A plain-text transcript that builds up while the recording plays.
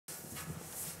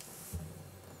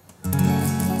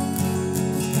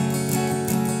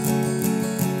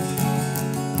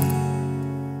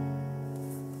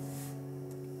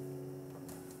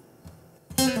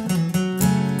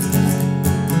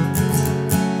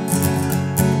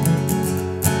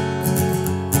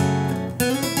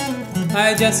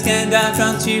I just came down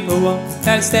from Chippewa,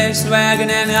 had a station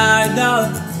wagon and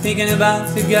 $100, thinking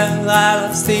about the girl I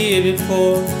lost the year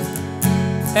before.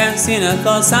 Haven't seen her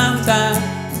for some time,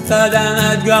 thought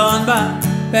I might go on by,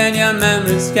 when your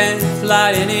memories came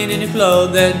flying in and you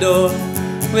closed that door.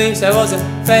 Wish I was a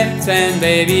freight train,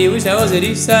 baby, wish I was a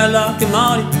diesel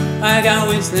locomotive, I got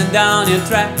whistling down your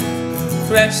track,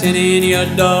 crashing in your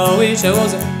door. Wish I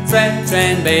was a freight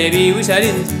train, baby, wish I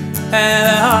didn't have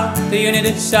a heart that you need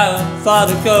a shower for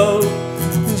the cold,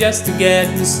 just to get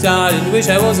me started. Wish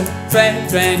I was a freight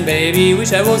train, baby,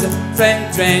 wish I was a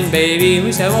freight train, baby,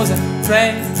 wish I was a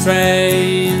freight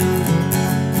train.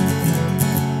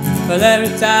 But every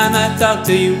time I talk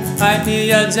to you, I hear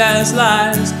your jealous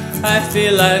lies, I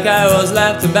feel like I was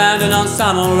left abandoned on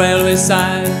some old railway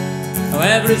side. Oh,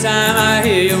 every time I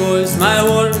hear your voice, my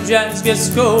water just gets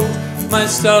cold, my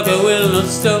stoker will not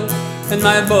stoke, and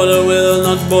my boiler will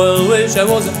not boil. Wish I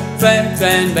was a freight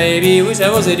train, baby, wish I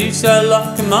was a diesel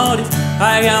locomotive,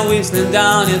 I got whistling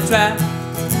down your track,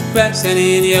 crashing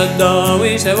in your door.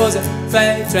 Wish I was a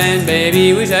freight train,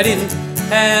 baby, wish I didn't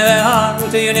have a heart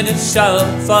that you need a shovel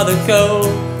for the cold,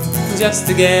 just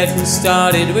to get me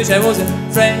started. Wish I was a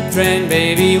freight train,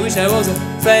 baby, wish I was a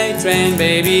freight train,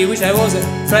 baby, wish I was a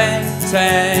freight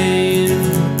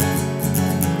train.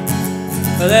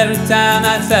 But every time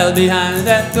I fell behind,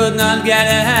 that could not get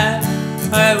ahead,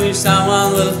 I wish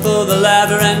someone would pull the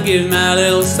lever and give me a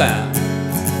little sound.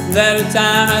 And every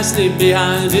time I slip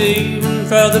behind, even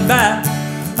further back,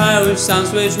 I wish some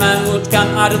switchman would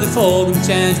come out of the fog and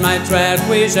change my track.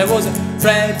 Wish I was a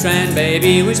freight train,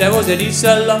 baby, wish I was a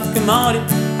diesel locomotive,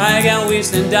 I got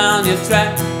whistling down your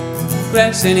track,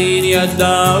 crashing in your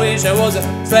door. Wish I was a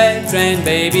freight train,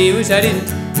 baby, wish I didn't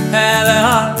have a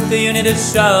heart that you need a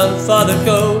shovel for the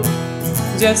cold,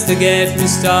 just to get me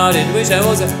started. Wish I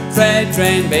was a freight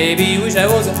train, baby, wish I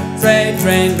was a freight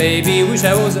train, baby, wish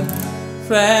I was a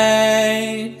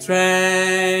freight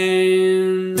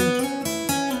train.